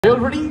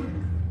Already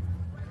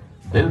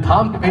दिल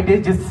थाम के बेटे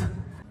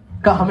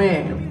जिसका हमें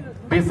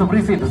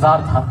बेसब्री से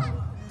इंतजार था,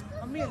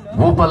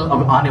 वो पल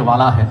अब आने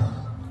वाला है.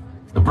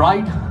 The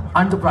bride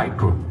and the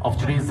bridegroom of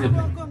today's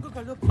evening.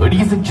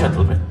 Ladies and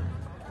gentlemen,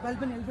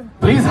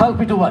 please help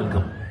me to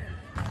welcome.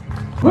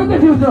 With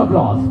a huge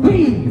applause,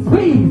 please,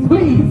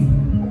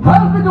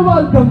 help me to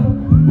welcome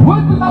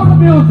with the louder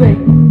music,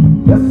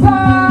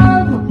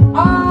 Sam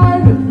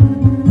and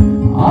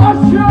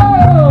Ashu.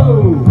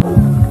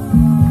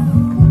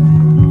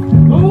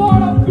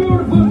 What a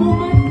beautiful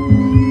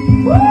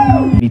moment!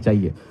 Woo!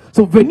 चाहिए.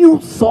 So when you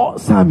saw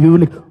Sam, you were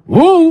like,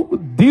 "Whoa!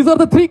 These are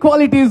the three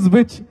qualities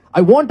which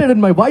I wanted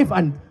in my wife,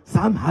 and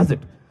Sam has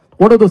it."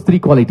 What are those three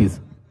qualities?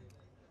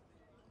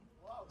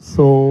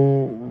 So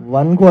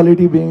one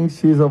quality being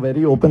she's a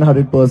very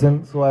open-hearted person.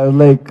 So I was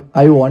like,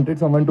 I wanted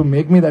someone to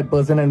make me that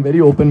person and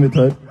very open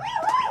with her.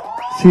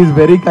 She's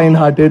very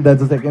kind-hearted.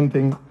 That's the second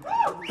thing.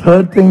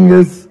 Third thing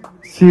is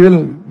she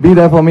will be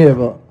there for me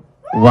ever.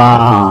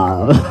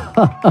 Wow.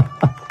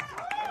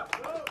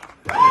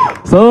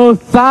 So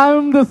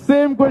Sam, the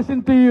same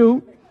question to you.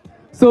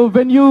 So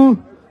when you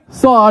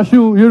saw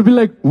Ashu, you'd be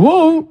like, "Whoa,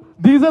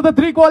 these are the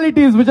three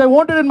qualities which I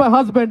wanted in my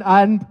husband,"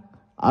 and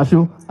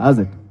Ashu has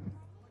it.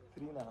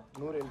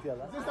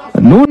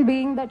 Noor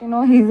being that,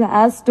 he's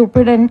as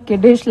stupid and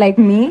kiddish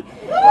like me.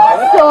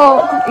 So,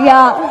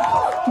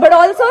 yeah. But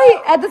also,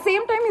 at the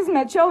same time, he's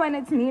mature when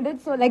it's needed.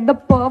 So, like the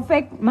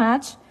perfect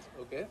match.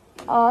 Okay.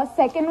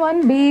 Second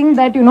one being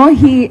that,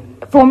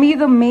 for me,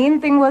 the main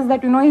thing was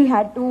that, he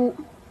had to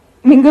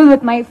mingle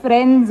with my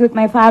friends, with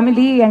my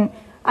family. And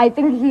I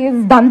think he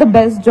has done the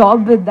best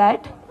job with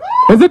that.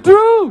 Is it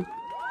true?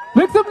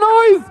 Make some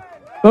noise.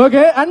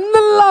 Okay. And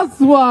the last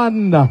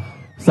one,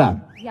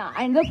 Sam. Yeah,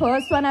 and the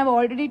first one, I've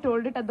already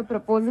told it at the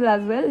proposal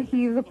as well.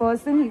 He's a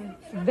person,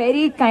 he's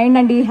very kind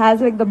and he has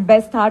like the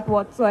best heart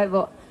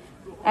whatsoever.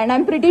 And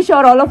I'm pretty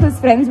sure all of his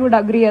friends would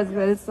agree as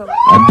well. So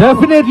and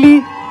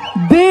definitely,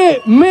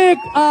 they make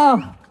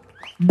a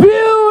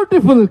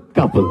beautiful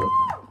couple.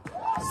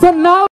 So now